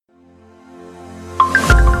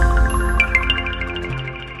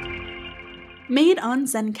Made on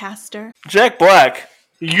Zencaster. Jack Black.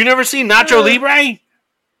 You never seen Nacho Libre?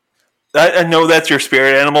 I know that's your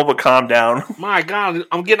spirit animal, but calm down. My God,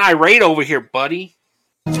 I'm getting irate over here, buddy.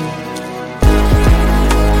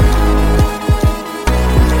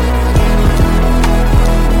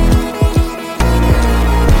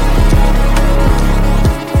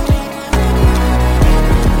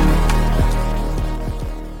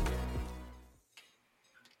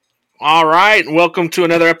 All right, welcome to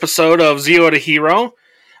another episode of Zero to Hero.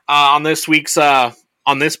 On this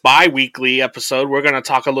bi-weekly episode, we're going to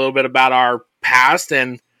talk a little bit about our past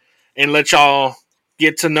and let y'all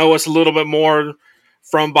get to know us a little bit more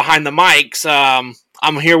from behind the mics.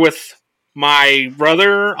 I'm here with my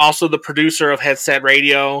brother, also the producer of Headset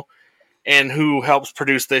Radio, and who helps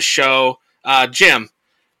produce this show, Jim.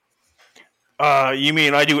 You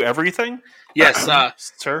mean I do everything? Yes,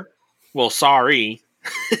 sir. Well, sorry.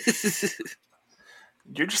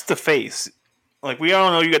 You're just the face. Like, we all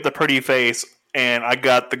know you got the pretty face, and I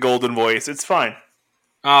got the golden voice. It's fine.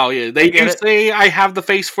 Oh, yeah. They do say I have the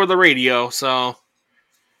face for the radio, so...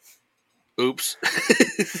 Oops.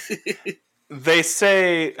 They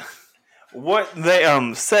say... What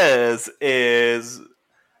they says is...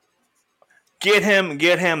 Get him,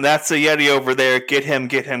 that's a Yeti over there. Get him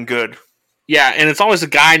good. Yeah, and it's always a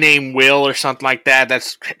guy named Will or something like that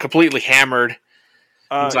that's completely hammered.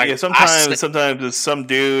 Like, yeah, sometimes it's some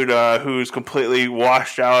dude who's completely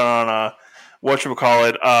washed out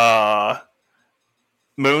on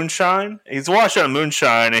moonshine. He's washed out on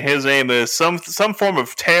moonshine, and his name is some form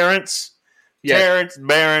of Terrence. Yeah. Terrence,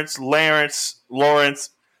 Barrence, Lawrence,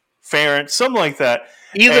 Ference, something like that.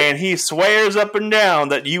 And he swears up and down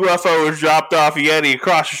that UFOs dropped off Yeti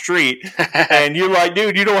across the street. And you're like,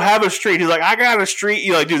 dude, you don't have a street. He's like, I got a street.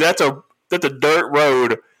 You're like, dude, that's a dirt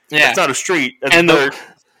road. Yeah. It's not a street. That's dirt.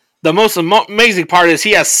 The most amazing part is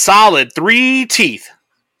he has solid 3 teeth.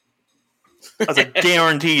 That's a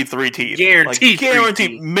guaranteed 3 teeth.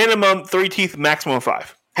 Guaranteed minimum 3 teeth, maximum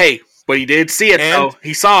 5. Hey, but he did see it, though.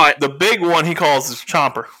 He saw it. The big one he calls is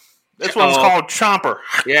Chomper. This one's called Chomper.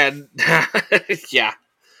 Yeah. Yeah.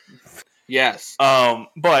 Yes.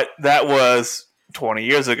 But that was 20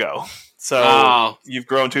 years ago. So you've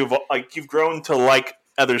grown to like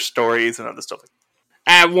other stories and other stuff.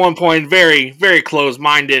 At one point, very, very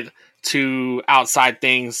close-minded to outside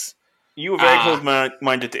things. You were very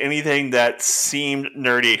close-minded to anything that seemed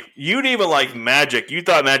nerdy. You didn't even like Magic. You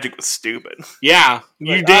thought Magic was stupid. Yeah,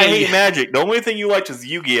 you did. I hate Magic. The only thing you liked was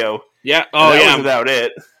Yu-Gi-Oh! Yeah. Oh, that was about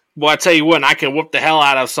it. Well, I tell you what, I can whoop the hell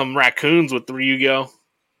out of some raccoons with Yu-Gi-Oh!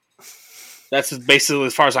 That's basically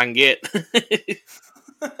as far as I can get.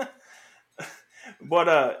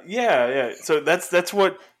 But yeah. So that's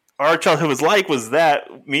what our childhood was like. Was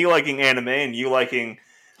that me liking anime and you liking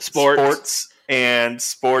sports and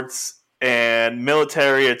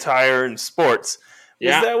military attire and sports?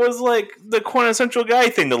 Yeah, that was like the quintessential guy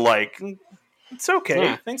thing to like. It's okay.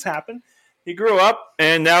 Yeah. Things happen. He grew up,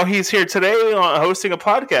 and now he's here today hosting a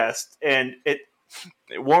podcast, and it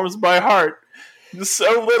warms my heart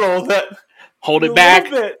so little that hold it back.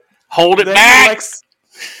 Hold it back.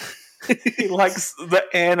 He likes the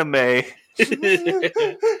anime.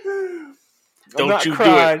 Don't you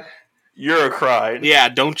crying. Do it. You're a crying. Yeah,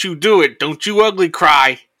 don't you do it. Don't you ugly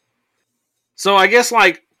cry. So I guess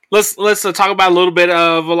let's talk about a little bit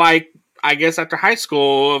of I guess after high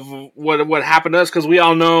school of what happened to us, because we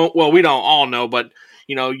all know. Well, we don't all know, but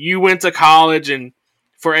you went to college and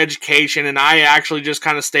for education, and I actually just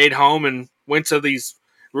kind of stayed home and went to these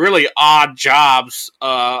really odd jobs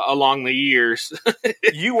along the years.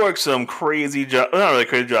 You worked some crazy jobs. Not really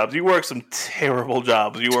crazy jobs. You worked some terrible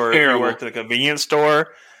jobs. You worked at a convenience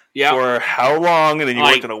store for how long? And then you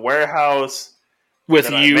worked in a warehouse. With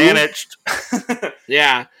you. I managed.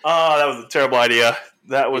 Yeah. Oh, that was a terrible idea.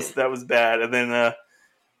 That was bad. And then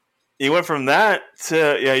you went from that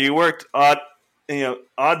to, you worked odds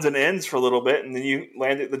and ends for a little bit, and then you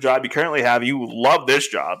landed the job you currently have. You love this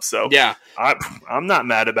job, so yeah, I'm not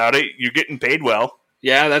mad about it. You're getting paid well.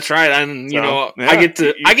 Yeah, that's right. And I get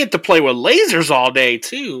to play with lasers all day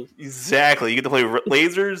too. Exactly, you get to play with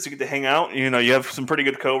lasers. You get to hang out. You have some pretty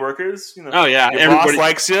good coworkers. Oh yeah, your boss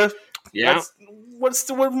likes you. Yeah, what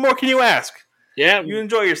more can you ask? Yeah, you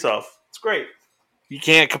enjoy yourself. It's great. You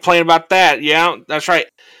can't complain about that. Yeah, that's right.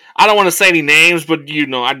 I don't want to say any names, but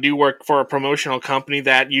I do work for a promotional company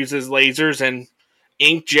that uses lasers and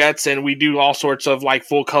inkjets, and we do all sorts of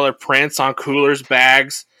full color prints on coolers,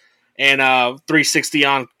 bags, and 360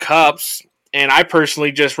 on cups. And I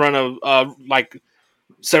personally just run a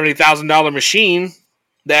 $70,000 machine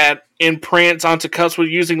that imprints onto cups with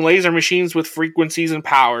using laser machines with frequencies and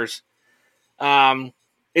powers.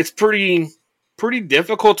 It's pretty pretty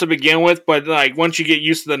difficult to begin with, but like once you get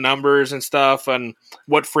used to the numbers and stuff and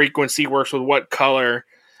what frequency works with what color,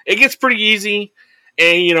 it gets pretty easy.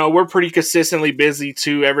 And we're pretty consistently busy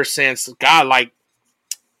too ever since like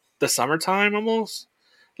the summertime almost.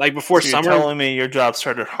 Like before so you're summer. telling me your job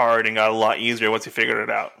started hard and got a lot easier once you figured it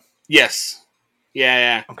out. Yes.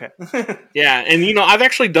 Yeah. Okay. Yeah, and I've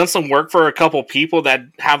actually done some work for a couple people that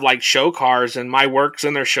have like show cars, and my work's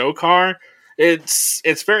in their show car.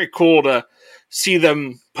 It's very cool to see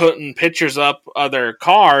them putting pictures up of their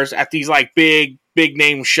cars at these like big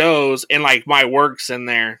name shows, and like my work's in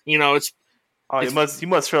there. It's you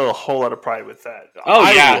must feel a whole lot of pride with that. Oh,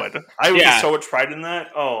 I would get so much pride in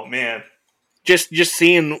that. Oh man, just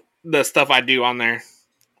seeing the stuff I do on there,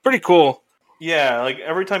 pretty cool. Yeah, like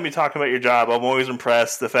every time you talk about your job, I'm always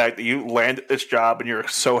impressed the fact that you landed this job and you're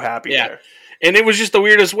so happy there. And it was just the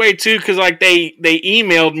weirdest way too, because like they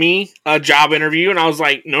emailed me a job interview, and I was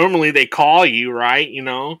like, normally they call you, right?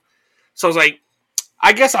 So I was like,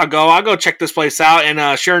 I guess I'll go check this place out,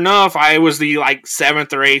 and sure enough, I was the like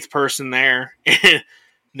 7th or 8th person there.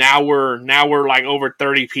 now we're like over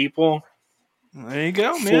 30 people. There you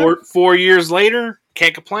go, man. 4 years later,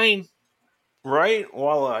 can't complain. Right?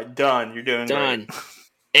 Well, done. You're doing done. Great.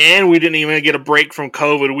 And we didn't even get a break from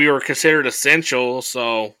COVID. We were considered essential,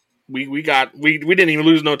 so we didn't even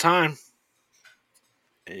lose no time.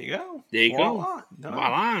 There you go. There you go.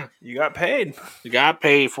 Voila. You got paid. You got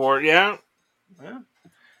paid for it, yeah.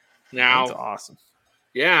 Now, that's awesome.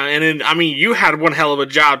 Yeah, and then you had one hell of a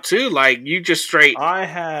job too. Like you just straight.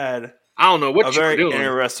 I don't know what a very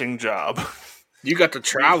interesting job. You got to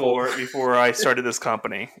travel before I started this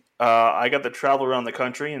company. I got to travel around the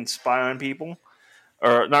country and spy on people,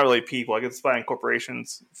 or not really people. I got to spy on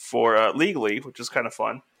corporations for legally, which is kind of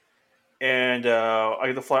fun. And I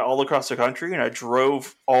got to fly all across the country, and I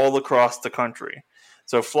drove all across the country.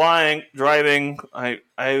 So flying, driving,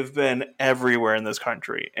 I've been everywhere in this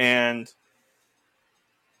country, and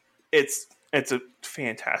it's a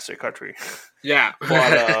fantastic country. Yeah.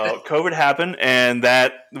 But COVID happened, and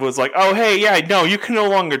that was like, oh, hey, yeah, no, you can no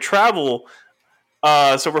longer travel.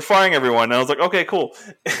 So we're firing everyone. And I was like, okay, cool.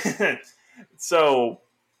 So,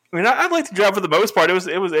 I'd like to drive for the most part. It was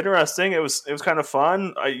interesting. It was kind of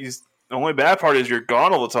fun. The only bad part is you're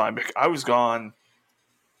gone all the time. I was gone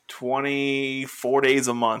 24 days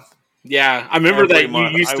a month. Yeah, I remember that you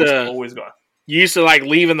used to always gone. You used to like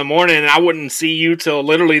leave in the morning, and I wouldn't see you till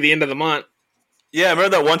literally the end of the month. Yeah, I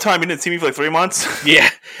remember that one time you didn't see me for like 3 months. Yeah.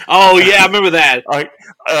 Oh, yeah, I remember that.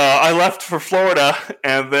 I left for Florida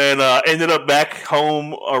and then ended up back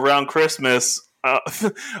home around Christmas. I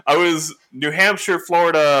was New Hampshire,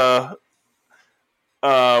 Florida,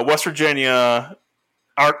 West Virginia,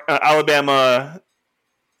 Alabama,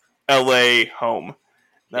 LA, home.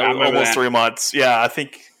 That was almost 3 months. Yeah, I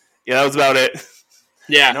think that was about it.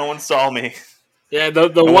 Yeah. No one saw me. Yeah,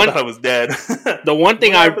 the one I was dead. The one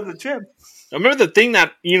thing I remember the thing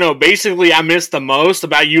that, basically I missed the most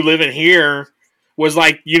about you living here was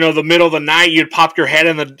like, the middle of the night you'd pop your head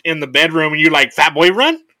in the bedroom and you're like, fat boy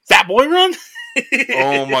run? Fat boy run?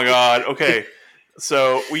 Oh my god. Okay.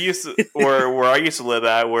 So we used to where I used to live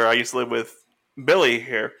at, where I used to live with Billy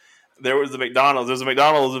here, there was a McDonald's. There's a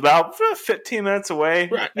McDonald's about 15 minutes away.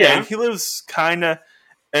 Right. Yeah. And he lives kinda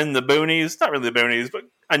in the boonies. Not really the boonies, but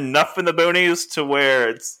enough in the boonies to where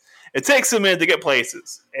it takes a minute to get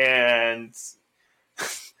places. And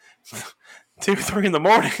 2, 3 in the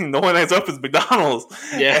morning, the only thing that's open is McDonald's.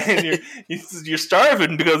 Yeah. And you're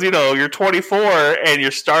starving because, you're 24 and you're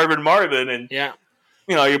starving Marvin. And, yeah.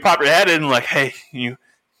 You pop your head in like, hey, you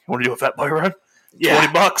want to do a fat boy run? Yeah.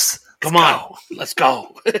 $20. Come on, let's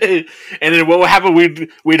go. And then what would happen?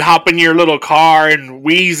 We'd hop in your little car and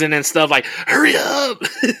wheezing and stuff like, hurry up.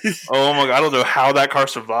 Oh my god, I don't know how that car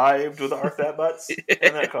survived with our fat butts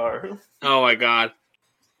in that car. Oh my god.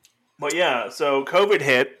 But yeah, so COVID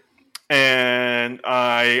hit and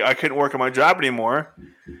I couldn't work at my job anymore.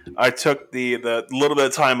 I took the little bit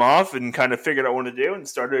of time off and kind of figured out what to do and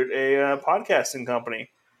started a podcasting company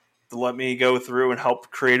to let me go through and help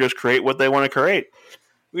creators create what they want to create.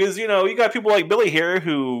 Because, you got people like Billy here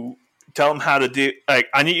who tell them how to do, like,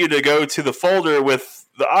 I need you to go to the folder with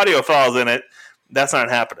the audio files in it. That's not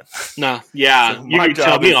happening. No, yeah. So my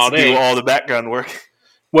job is to do all the background work.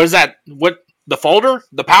 What is that? What, the folder?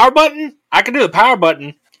 The power button? I can do the power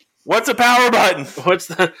button. What's a power button?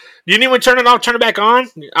 Do you need me to turn it off, turn it back on?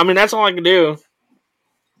 That's all I can do.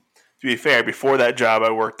 To be fair, before that job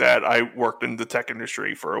I worked in the tech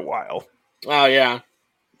industry for a while. Oh, yeah.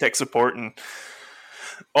 Tech support and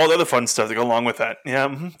all the other fun stuff that go along with that.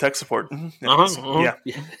 Yeah, tech support. Yeah.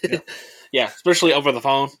 Yeah, especially over the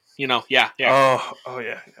phone. Yeah. Oh,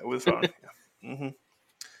 yeah, with the phone. Yeah. Mm-hmm.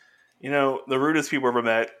 The rudest people I ever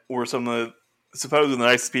met were some of the supposedly the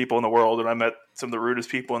nicest people in the world, and I met some of the rudest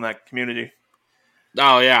people in that community.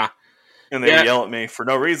 Oh yeah, and they would yell at me for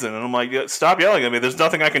no reason, and I'm like, stop yelling at me. There's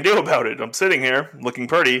nothing I can do about it. I'm sitting here looking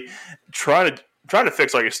pretty, trying to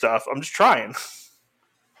fix all your stuff. I'm just trying.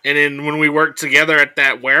 And then when we worked together at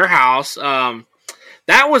that warehouse,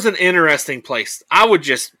 that was an interesting place. I'm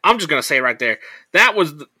just gonna say right there, that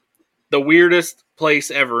was the weirdest place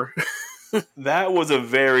ever. That was a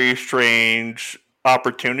very strange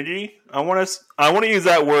opportunity. I want to use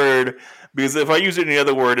that word because if I use any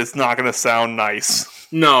other word, it's not going to sound nice.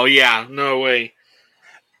 No, yeah, no way.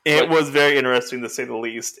 It was very interesting to say the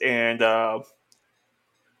least, and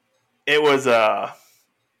it was. I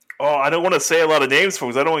don't want to say a lot of names,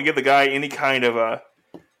 folks. I don't want to give the guy any kind of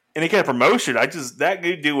promotion. That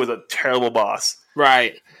dude was a terrible boss.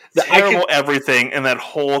 Right. Terrible everything, and that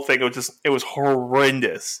whole thing it was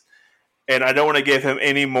horrendous. And I don't want to give him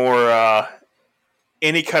any more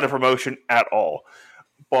any kind of promotion at all.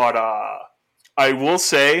 But I will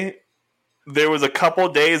say there was a couple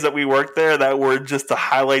of days that we worked there that were just the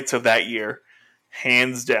highlights of that year.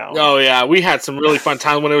 Hands down. Oh, yeah. We had some really fun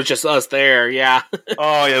times when it was just us there. Yeah.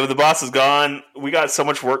 Oh, yeah. When the boss is gone, we got so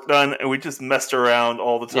much work done, and we just messed around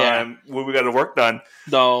all the time when we got the work done.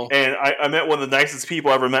 No. And I met one of the nicest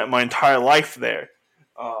people I ever met in my entire life there.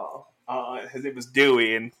 His name was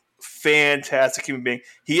Dewey, and fantastic human being.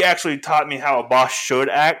 He actually taught me how a boss should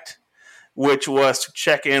act, which was to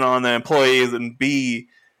check in on the employees and be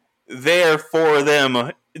there for them.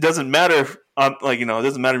 It doesn't matter, it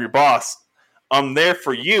doesn't matter if you're boss. I'm there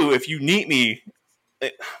for you if you need me.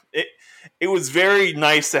 It was very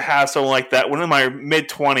nice to have someone like that when in my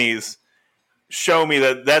mid-20s show me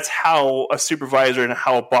that that's how a supervisor and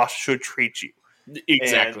how a boss should treat you.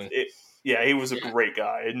 Exactly. He was a great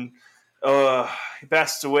guy. And he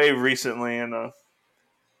passed away recently, and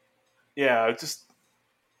just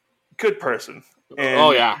good person.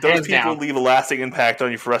 And those people leave a lasting impact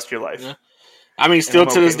on you for the rest of your life. Yeah. I mean, still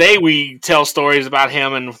to this day, we tell stories about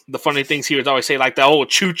him and the funny things he would always say, like the old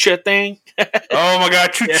chucha thing. Oh my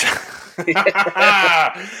god, chucha!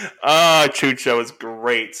 Chucha was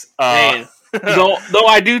great. Man. Though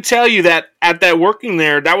I do tell you that at that working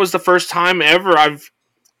there, that was the first time ever I've,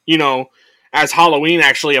 as Halloween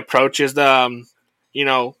actually approaches, that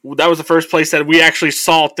was the first place that we actually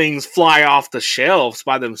saw things fly off the shelves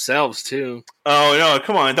by themselves too. Oh no!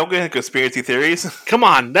 Come on, don't get into conspiracy theories. Come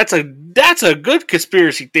on, that's a good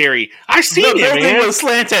conspiracy theory. I seen it, man. Everything was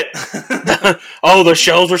slanted. Oh, the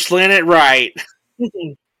shelves were slanted, right?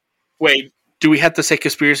 Wait, do we have to say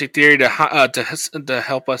conspiracy theory to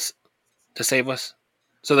help us, to save us,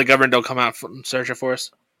 so the government don't come out and search it for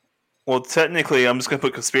us? Well, technically, I'm just going to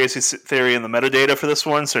put conspiracy theory in the metadata for this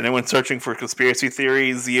one, so anyone searching for conspiracy theory,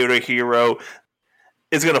 Z2H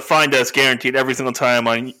is going to find us guaranteed every single time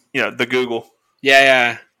on the Google.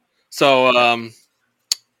 Yeah. So,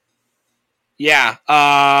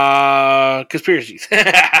 conspiracies.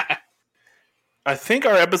 I think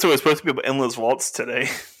our episode was supposed to be about endless vaults today.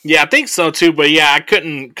 Yeah, I think so too, but I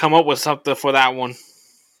couldn't come up with something for that one.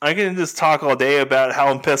 I can just talk all day about how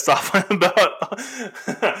I'm pissed off about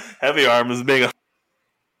Heavy Arms being a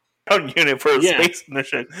unit for a space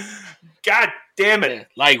mission. God damn it.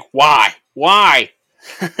 Like, why? Why?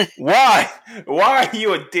 Why are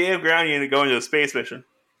you a damn ground unit going to a space mission?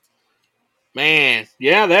 Man,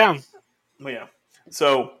 yeah, them. Yeah.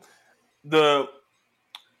 So, the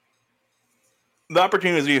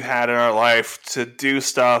opportunities we've had in our life to do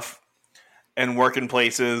stuff and work in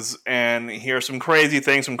places and hear some crazy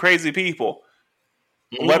things from crazy people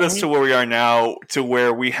led us to where we are now, to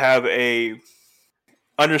where we have a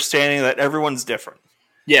understanding that everyone's different.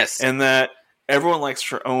 Yes. And that everyone likes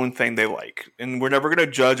their own thing they like. And we're never going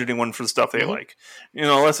to judge anyone for the stuff they like.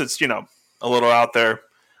 Unless it's, a little out there,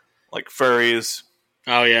 like furries.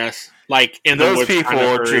 Oh, yes. Like, in those people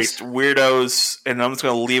are just weirdos, and I'm just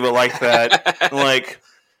going to leave it like that.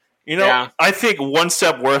 I think one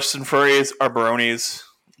step worse than furries are bronies.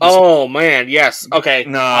 Oh man, yes. Okay.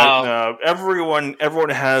 No. Everyone can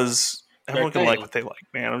like what they like,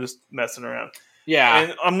 man. I'm just messing around. Yeah.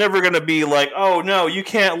 And I'm never gonna be like, oh no, you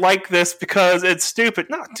can't like this because it's stupid.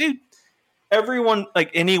 No, dude. Everyone,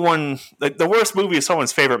 anyone, the worst movie is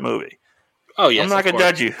someone's favorite movie. Oh yes. I'm not gonna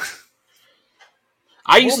judge you.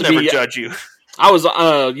 I used to never judge you. I was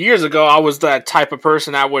years ago. I was that type of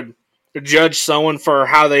person that would judge someone for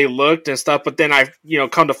how they looked and stuff. But then I,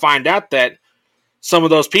 come to find out that some of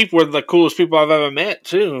those people were the coolest people I've ever met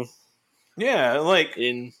too. Yeah,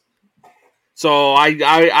 so I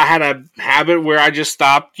had a habit where I just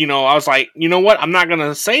stopped. I was like, you know what? I'm not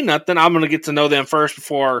gonna say nothing. I'm gonna get to know them first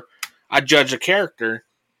before I judge a character.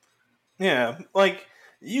 Yeah, like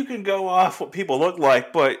you can go off what people look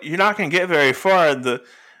like, but you're not going to get very far.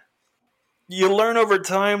 You learn over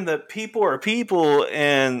time that people are people,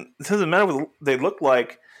 and it doesn't matter what they look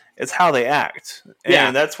like; it's how they act, Yeah.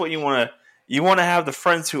 and that's what you want to. You want to have the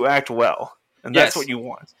friends who act well, and that's what you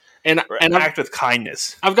want. And act with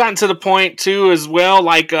kindness. I've gotten to the point too, as well.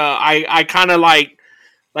 Like I kind of like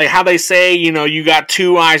how they say, you got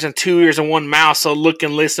 2 eyes and 2 ears and 1 mouth, so look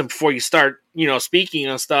and listen before you start, speaking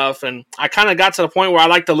and stuff. And I kind of got to the point where I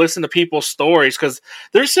like to listen to people's stories because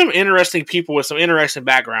there's some interesting people with some interesting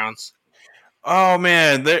backgrounds. Oh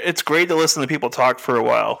man, it's great to listen to people talk for a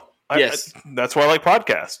while. Yes, that's why I like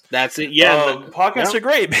podcasts. That's it. Yeah, podcasts are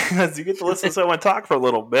great because you get to listen to someone talk for a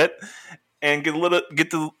little bit and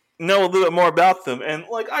get to know a little bit more about them. And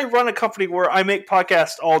like, I run a company where I make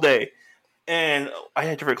podcasts all day, and I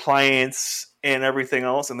have different clients and everything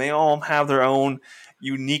else, and they all have their own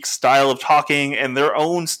unique style of talking and their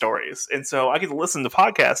own stories. And so I get to listen to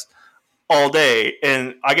podcasts all day,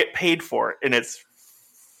 and I get paid for it, and it's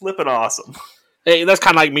flipping awesome. Hey, that's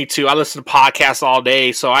kind of like me too. I listen to podcasts all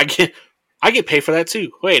day, so I get paid for that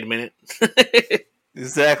too. Wait a minute.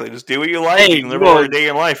 Exactly. Just do what you like. Hey, you can live every day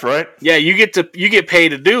in life, right? Yeah, you get paid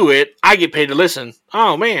to do it. I get paid to listen.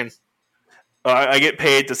 Oh man. I get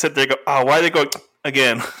paid to sit there and go, oh, why are they going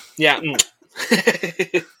again? Yeah.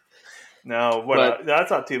 No, but that's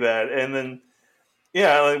not too bad. And then,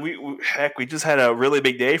 yeah, like we just had a really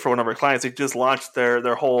big day for one of our clients. They just launched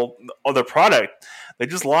their whole other product. They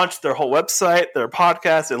just launched their whole website, their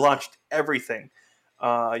podcast. They launched everything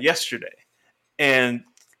yesterday, and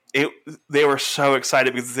they were so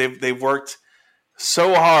excited because they've worked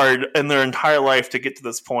so hard in their entire life to get to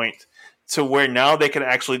this point, to where now they can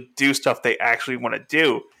actually do stuff they actually want to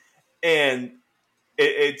do, and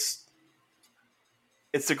it's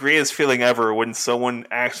the greatest feeling ever when someone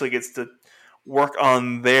actually gets to work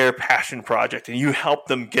on their passion project and you help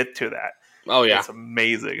them get to that. Oh yeah, it's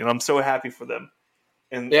amazing, and I'm so happy for them.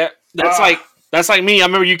 And yeah, that's like me. I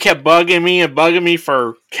remember you kept bugging me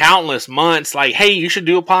for countless months. Like, hey, you should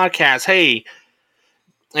do a podcast. Hey.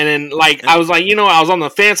 And then, I was like, I was on the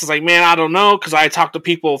fence. I was like, man, I don't know, because I talk to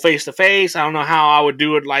people face to face. I don't know how I would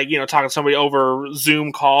do it, talking to somebody over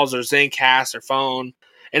Zoom calls or Zencast or phone.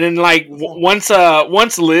 And then, once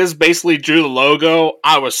Liz basically drew the logo,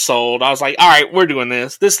 I was sold. I was like, all right, we're doing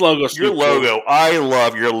this. This logo's your logo. Cool. I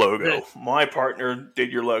love your logo. My partner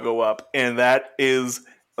did your logo up, and that is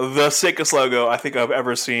the sickest logo I think I've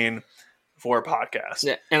ever seen for a podcast.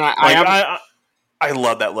 Yeah, and I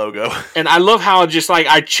love that logo. And I love how just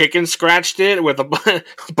I chicken scratched it with a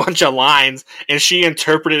bunch of lines, and she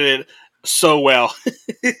interpreted it so well.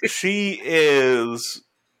 She is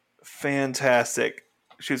fantastic.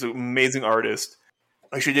 She's an amazing artist.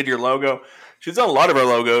 She did your logo. She's done a lot of our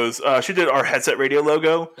logos. She did our Headset Radio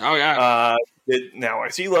logo. Oh, yeah. Did Now I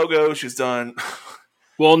See logo. She's done...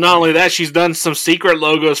 Well, not only that, she's done some secret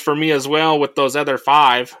logos for me as well with those other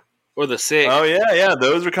 5. Or the 6. Oh, yeah.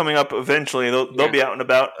 Those are coming up eventually. They'll be out and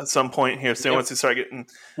about at some point here soon once they start getting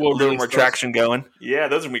a little more traction going. Yeah,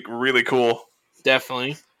 those would be really cool.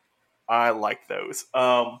 Definitely. I like those.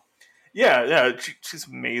 Yeah, she's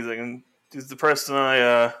amazing. And she's the person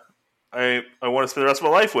I want to spend the rest of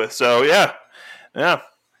my life with. So, yeah.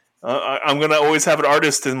 I'm going to always have an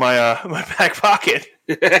artist in my my back pocket.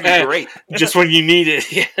 It'd be great. Just when you need it.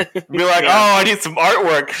 Be like, I need some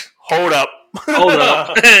artwork. Hold up.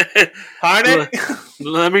 Honey?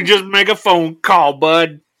 Let me just make a phone call,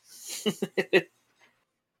 bud.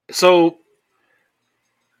 So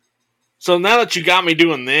now that you got me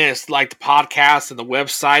doing this, like the podcast and the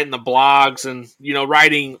website and the blogs and,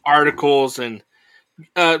 writing articles and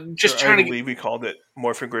just trying to... I believe we called it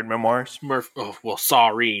Morphing Grid Memoirs.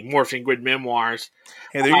 Sorry. Morphing Grid Memoirs.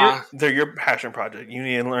 Hey, they're your passion project. You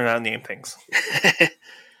need to learn how to name things.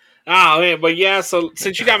 Oh, man, but yeah, so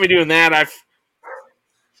since you got me doing that, I've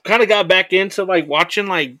kind of got back into, watching,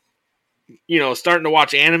 starting to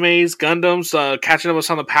watch animes, Gundams, catching up with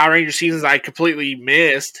some of the Power Ranger seasons I completely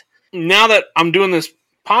missed. Now that I'm doing this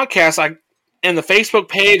podcast, and the Facebook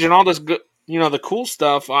page and all this, the cool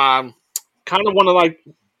stuff, kind of want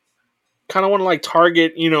to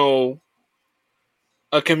target,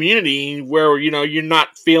 a community where, you're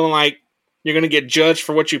not feeling like you're going to get judged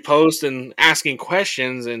for what you post and asking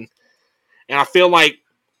questions. And I feel like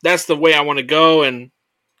that's the way I want to go and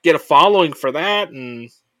get a following for that. And,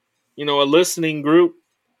 a listening group,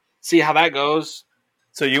 see how that goes.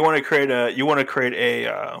 So you want to create a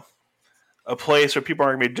place where people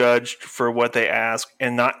aren't going to be judged for what they ask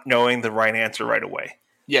and not knowing the right answer right away.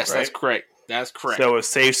 Yes, right? That's correct. So a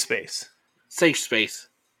safe space. Safe space.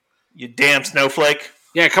 You damn snowflake.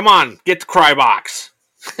 Yeah, come on, get the cry box.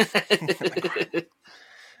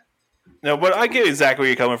 No, but I get exactly where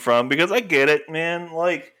you're coming from because I get it, man.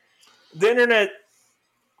 Like the internet,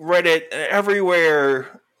 Reddit,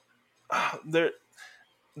 everywhere. There,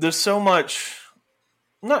 there's so much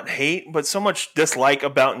not hate, but so much dislike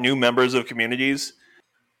about new members of communities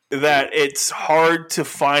that it's hard to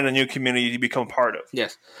find a new community to become part of.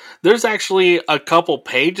 Yes, there's actually a couple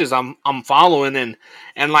pages I'm following,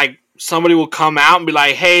 and like somebody will come out and be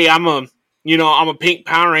like, "Hey, I'm a pink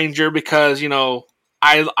Power Ranger because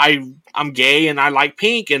I'm gay and I like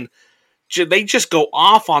pink," and they just go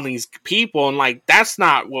off on these people, and like that's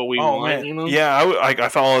not what we Oh want, man, yeah. I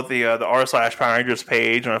follow the r/Power Rangers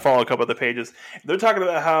page, and I follow a couple other pages. They're talking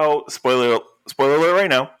about how spoiler alert right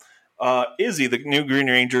now. Izzy, the new Green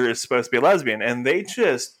Ranger, is supposed to be a lesbian, and they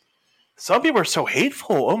just some people are so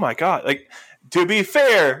hateful. Oh my god! Like to be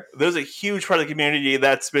fair, there's a huge part of the community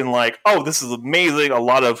that's been like, "Oh, this is amazing," a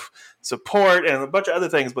lot of support and a bunch of other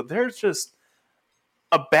things, but there's just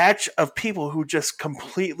a batch of people who just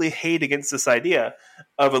completely hate against this idea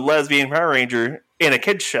of a lesbian Power Ranger in a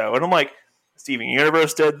kids show, and I'm like, Steven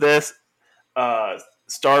Universe did this,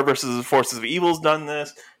 Star versus the Forces of Evil's done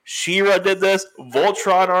this, She-Ra did this,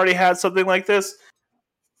 Voltron already had something like this.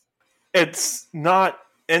 It's not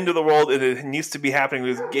end of the world, and it needs to be happening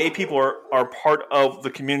because gay people are part of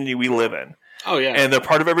the community we live in. Oh yeah, and they're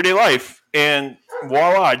part of everyday life. And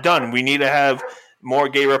voila, done. We need to have more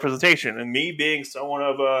gay representation. And me being someone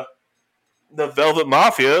of the Velvet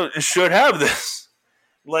Mafia should have this.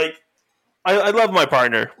 Like, I love my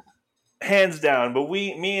partner, hands down. But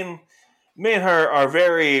me and her are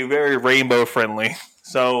very, very rainbow friendly.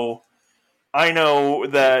 So I know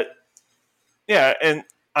that, yeah, and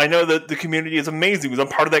I know that the community is amazing because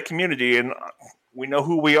I'm part of that community, and we know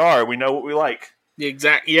who we are. We know what we like.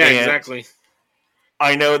 Exactly.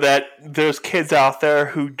 I know that there's kids out there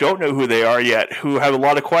who don't know who they are yet, who have a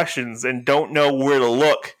lot of questions and don't know where to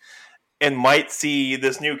look, and might see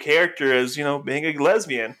this new character as, being a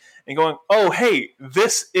lesbian and going, "Oh, hey,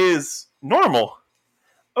 this is normal.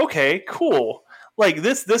 Okay, cool. Like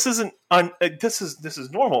this isn't this is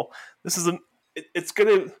normal. This is it's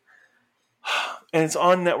gonna and it's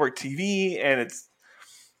on network TV, and it's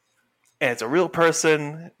a real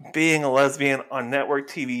person being a lesbian on network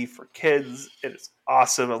TV for kids. It is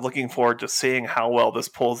awesome. I'm looking forward to seeing how well this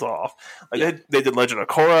pulls off. Like they did Legend of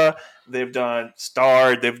Korra, they've done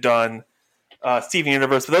Star, they've done Steven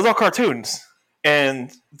Universe, but those are all cartoons.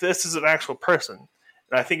 And this is an actual person.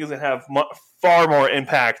 And I think it's going to have far more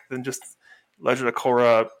impact than just Legend of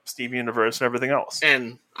Korra, Steven Universe, and everything else.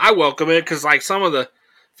 And I welcome it because like some of the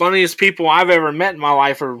funniest people I've ever met in my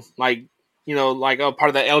life are like a part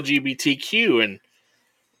of the LGBTQ, and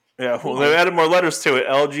yeah, well, they've added more letters to it.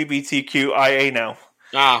 LGBTQIA now.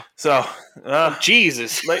 So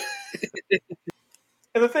Jesus.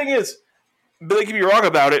 And the thing is, Billy can be wrong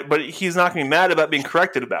about it, but he's not going to be mad about being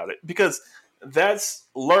corrected about it because that's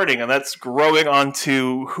learning and that's growing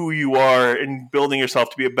onto who you are and building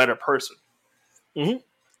yourself to be a better person. Mm-hmm.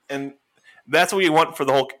 And that's what you want for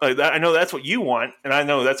the whole. I know that's what you want, and I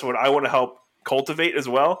know that's what I want to help cultivate as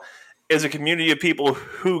well. Is a community of people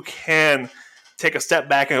who can take a step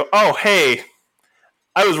back and go, "Oh, hey,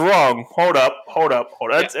 I was wrong. Hold up.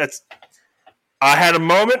 That's I had a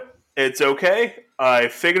moment. It's okay. I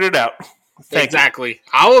figured it out." Exactly.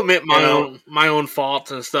 I'll admit my own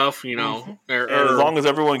faults and stuff. And as long as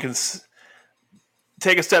everyone can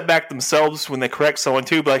take a step back themselves when they correct someone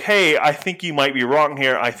too, be like, "Hey, I think you might be wrong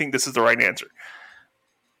here. I think this is the right answer."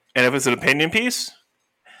 And if it's an opinion piece,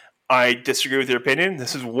 I disagree with your opinion.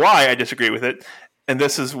 This is why I disagree with it, and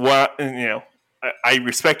this is what I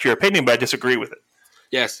respect your opinion, but I disagree with it.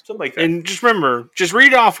 Yes, something like that. And just remember, just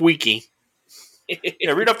read off Wiki.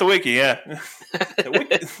 Yeah, read off the Wiki. Yeah,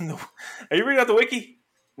 are you reading off the Wiki?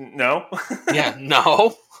 No. Yeah,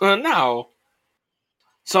 no.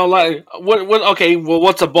 So, like, what? Okay, well,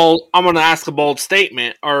 what's a bold? I'm going to ask a bold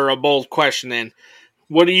statement or a bold question. Then,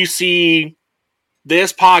 what do you see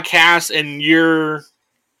this podcast and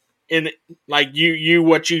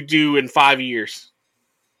what you do in 5 years?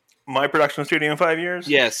 My production studio in 5 years?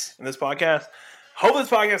 Yes. And this podcast? Hope this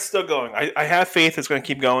podcast is still going. I have faith it's going to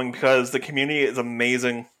keep going because the community is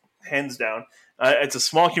amazing, hands down. It's a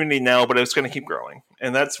small community now, but it's going to keep growing,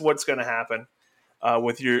 and that's what's going to happen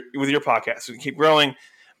with your podcast. It's going to keep growing.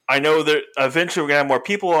 I know that eventually we're going to have more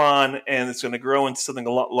people on, and it's going to grow into something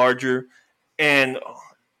a lot larger. And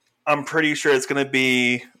I'm pretty sure it's going to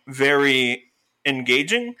be very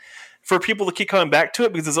engaging for people to keep coming back to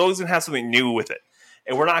it because it's always going to have something new with it.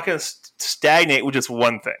 And we're not going to stagnate with just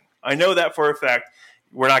one thing. I know that for a fact.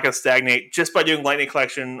 We're not going to stagnate just by doing Lightning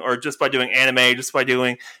Collection or just by doing anime, just by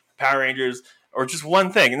doing Power Rangers or just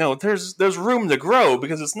one thing. No, there's room to grow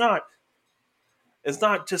because it's not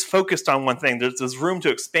just focused on one thing. There's room to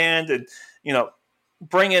expand and,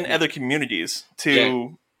 bring in other communities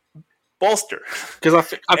to bolster. Because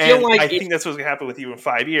I feel like I think that's what's going to happen with you in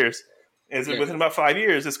 5 years. Within about 5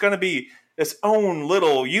 years, it's going to be its own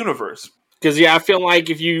little universe. Because I feel like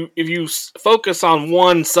if you focus on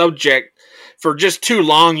one subject for just too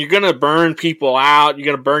long, you're gonna burn people out. You're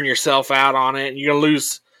gonna burn yourself out on it. And you're gonna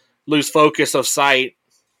lose focus of sight.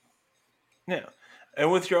 Yeah,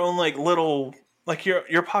 and with your own little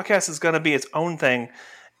your podcast is gonna be its own thing,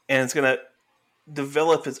 and it's gonna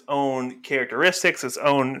develop its own characteristics, its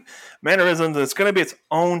own mannerisms. And it's gonna be its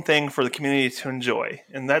own thing for the community to enjoy,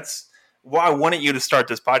 and that's why I wanted you to start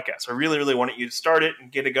this podcast. I really, really wanted you to start it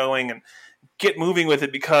and get it going and get moving with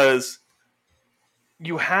it because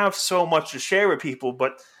you have so much to share with people,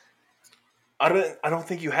 but I don't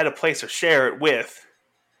think you had a place to share it with.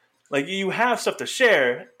 You have stuff to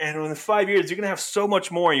share, and in 5 years, you're going to have so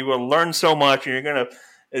much more. You're going to learn so much, and you're going to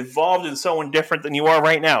evolve into someone different than you are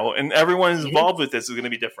right now. And everyone who's involved with this is going to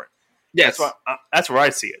be different. Yes. That's where I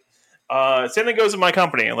see it. Same thing goes with my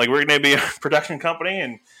company. We're going to be a production company,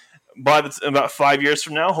 and by about 5 years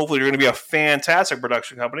from now, hopefully, you're going to be a fantastic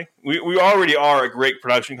production company. We already are a great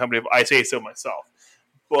production company, if I say so myself.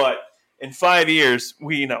 But in 5 years,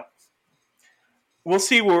 we'll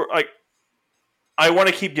see where. I want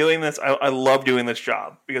to keep doing this. I love doing this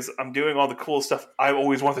job because I'm doing all the cool stuff I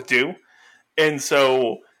always want to do, and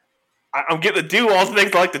so I'm getting to do all the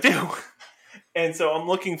things I like to do. And so I'm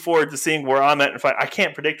looking forward to seeing where I'm at. I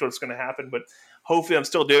can't predict what's going to happen, but hopefully I'm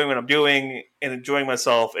still doing what I'm doing and enjoying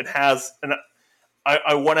myself.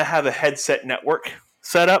 I want to have a headset network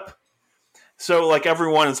set up. So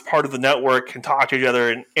everyone is part of the network, can talk to each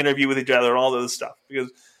other and interview with each other and all those stuff.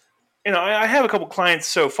 Because, I have a couple clients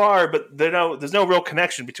so far, but there's no real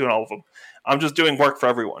connection between all of them. I'm just doing work for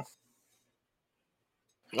everyone.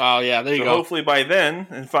 Oh, yeah, there you go. Hopefully by then,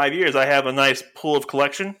 in 5 years, I have a nice pool of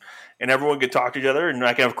collection and everyone can talk to each other and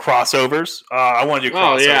I can have crossovers. I want to do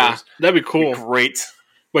crossovers. Oh, yeah, that'd be cool. Great.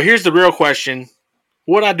 But here's the real question.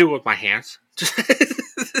 What'd I do with my hands?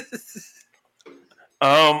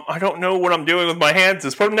 I don't know what I'm doing with my hands.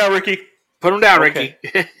 Just put them down, Ricky. Put them down, Ricky.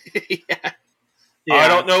 Yeah. I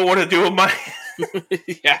don't know what to do with my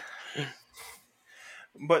yeah.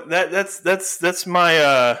 But that's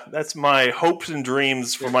my hopes and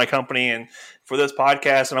dreams for my company and for this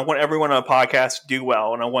podcast. And I want everyone on a podcast to do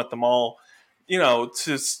well, and I want them all,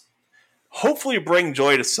 to hopefully bring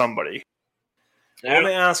joy to somebody. Yeah. Let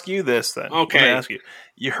me ask you this then. Okay. Let me ask you.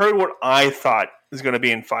 You heard what I thought is going to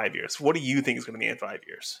be in 5 years. What do you think is going to be in 5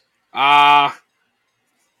 years? I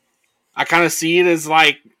kind of see it as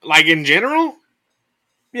like in general.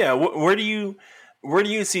 Yeah. Where do you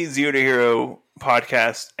see Zero to Hero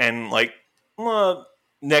podcast and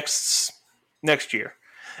next year?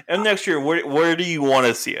 And next year, where do you want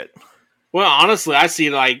to see it? Well, honestly, I see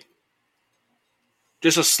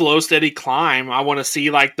just a slow, steady climb. I want to see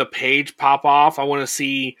the page pop off. I want to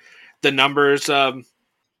see the numbers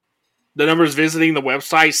visiting the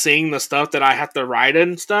website, seeing the stuff that I have to write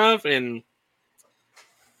and stuff. And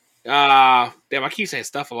damn, I keep saying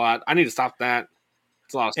stuff a lot. I need to stop that.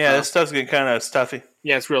 It's a lot of stuff. Yeah, this stuff's getting kind of stuffy.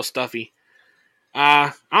 Yeah, it's real stuffy.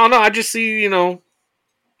 I don't know. I just see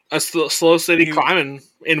a slow, steady climbing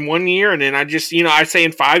in 1 year, and then I just I say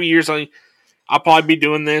in 5 years I'll probably be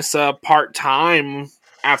doing this part-time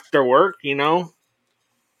after work, And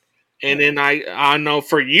then I know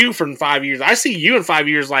for you from 5 years, I see you in 5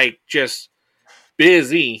 years just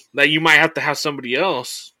busy. You might have to have somebody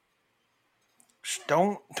else.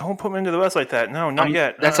 Don't put me into the bus like that. No, not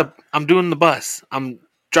yet. I'm doing the bus. I'm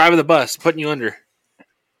driving the bus, putting you under.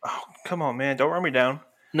 Oh, come on, man. Don't run me down.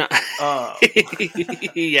 No.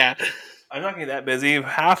 Yeah. I'm not getting that busy. I'm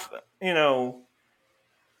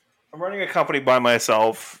running a company by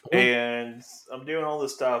myself, and I'm doing all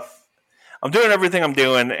this stuff. I'm doing everything I'm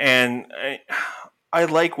doing, and I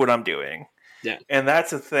like what I'm doing. Yeah. And that's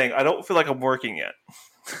the thing. I don't feel like I'm working yet.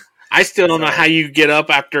 I still don't know how you get up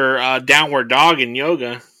after downward dog in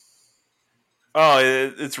yoga. Oh,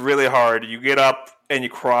 it's really hard. You get up and you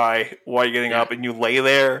cry while you're getting up, and you lay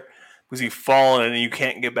there because you've fallen and you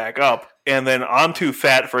can't get back up. And then I'm too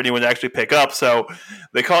fat for anyone to actually pick up, so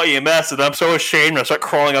they call EMS, and I'm so ashamed I start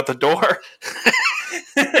crawling out the door.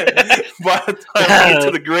 by the time I get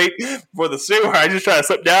to the grate for the sewer, I just try to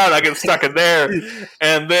slip down. I get stuck in there,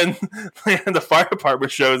 and then the fire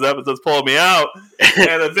department shows up and starts pulling me out.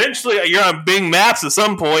 And eventually, you're on Bing Maps at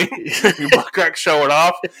some point. Your butt crack showing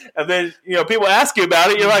off, and then people ask you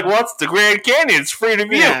about it. You're like, "Well, it's the Grand Canyon. It's free to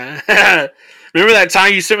view." Yeah. Remember that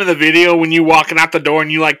time you sent me the video when you walking out the door and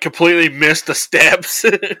you like completely missed the steps?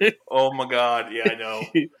 Oh my god! Yeah, I know.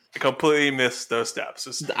 I completely missed those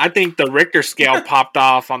steps. I think the Richter scale popped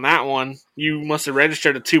off on that one. You must have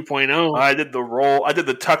registered a 2.0. I did the roll. I did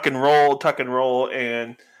the tuck and roll,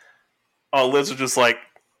 and Liz was just like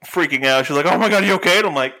freaking out. She's like, "Oh my god, you okay?" And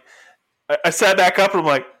I'm like, I sat back up and I'm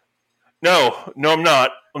like, No, I'm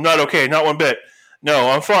not. I'm not okay. Not one bit. No,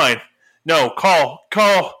 I'm fine. No, call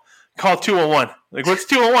 211. Like, what's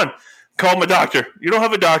 211? Call my doctor. You don't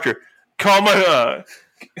have a doctor. Call my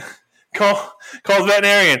call the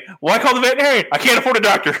veterinarian. Why call the veterinarian? I can't afford a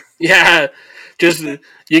doctor. Yeah, just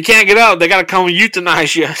you can't get up. They gotta come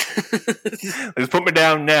euthanize you. Just put me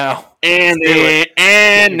down now.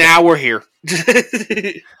 And now we're here.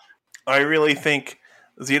 I really think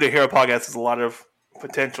Z2 Hero Podcast has a lot of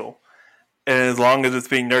potential, and as long as it's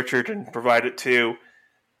being nurtured and provided to,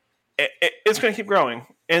 it's going to keep growing.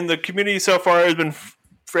 And the community so far has been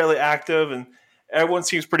fairly active, and everyone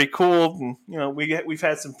seems pretty cool. And we've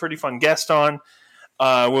had some pretty fun guests on.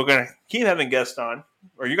 We're going to keep having guests on,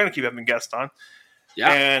 or you're going to keep having guests on.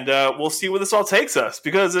 Yeah. And we'll see where this all takes us,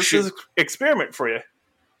 because this is an experiment for you.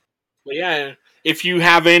 Well, yeah. If you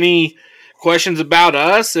have any questions about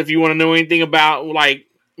us, if you want to know anything about like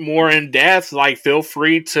more in depth, like feel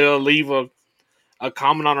free to leave a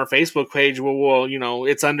comment on our Facebook page. We'll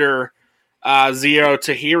it's under Zero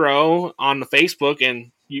to Hero on the Facebook,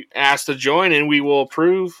 and you ask to join, and we will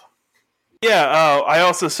approve. Yeah, I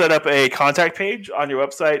also set up a contact page on your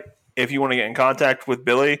website if you want to get in contact with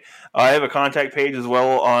Billy. I have a contact page as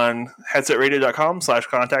well on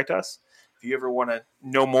headsetradio.com/contact us. If you ever want to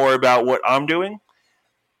know more about what I'm doing.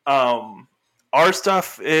 Our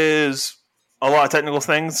stuff is a lot of technical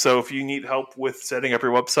things, so if you need help with setting up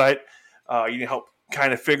your website, you need help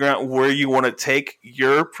kind of figuring out where you want to take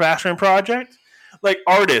your passion project. Like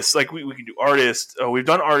artists, like we can do artists. We've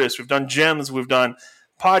done artists, we've done gyms, we've done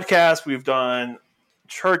podcasts, we've done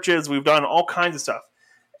churches, we've done all kinds of stuff.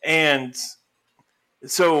 And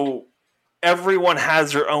so everyone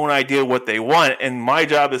has their own idea of what they want, and my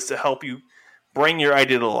job is to help you bring your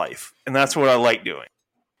idea to life. And that's what I like doing.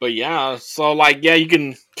 But yeah, so you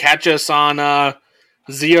can catch us on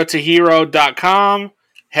zerotohero.com,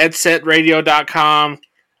 headsetradio.com.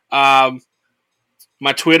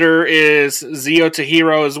 My Twitter is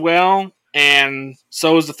zerotohero as well, and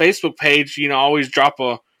so is the Facebook page. Always drop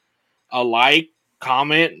a like,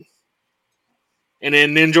 comment, and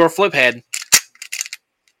then Ninja or Fliphead.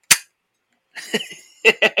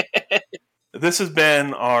 This has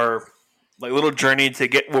been our little journey to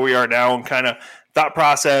get where we are now, and kind of thought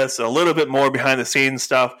process, a little bit more behind the scenes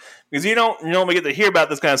stuff, because you don't normally get to hear about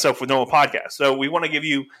this kind of stuff with normal podcasts. So we want to give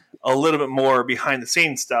you a little bit more behind the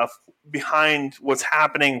scenes stuff, behind what's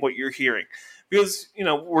happening, what you're hearing, because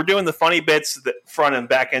we're doing the funny bits, the front and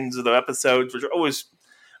back ends of the episodes, which are always,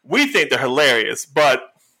 we think they're hilarious,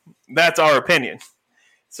 but that's our opinion.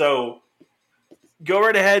 So go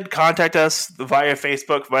right ahead, contact us via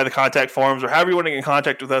Facebook, via the contact forums, or however you want to get in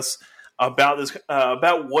contact with us about this,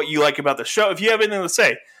 about what you like about the show. If you have anything to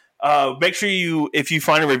say, make sure if you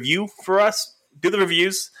find a review for us, do the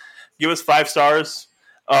reviews, give us 5 stars,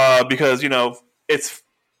 because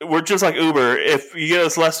we're just like Uber. If you get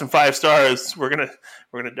us less than 5 stars, we're gonna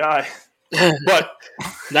die. But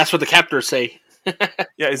that's what the captors say.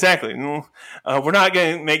 Yeah, exactly. We're not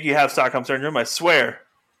going to make you have Stockholm syndrome, I swear.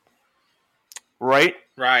 Right?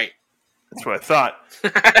 Right. That's what I thought.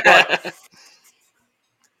 But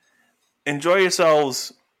enjoy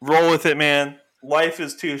yourselves. Roll with it, man. Life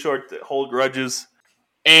is too short to hold grudges.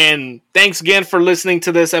 And thanks again for listening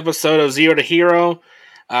to this episode of Zero to Hero.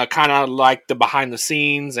 Kind of like the behind the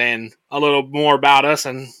scenes and a little more about us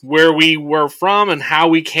and where we were from and how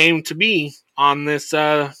we came to be on this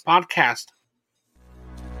podcast.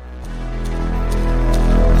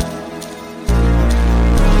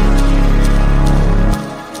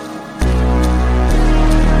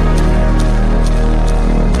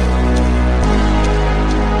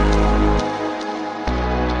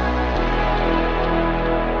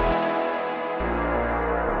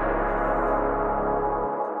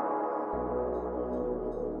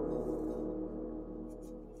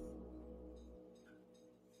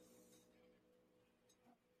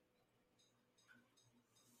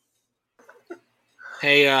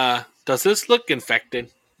 Hey, does this look infected?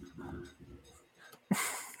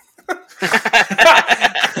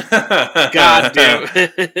 God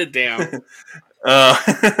damn. Damn.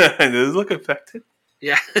 Does it look affected?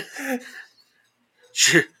 Yeah.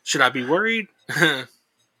 Should I be worried?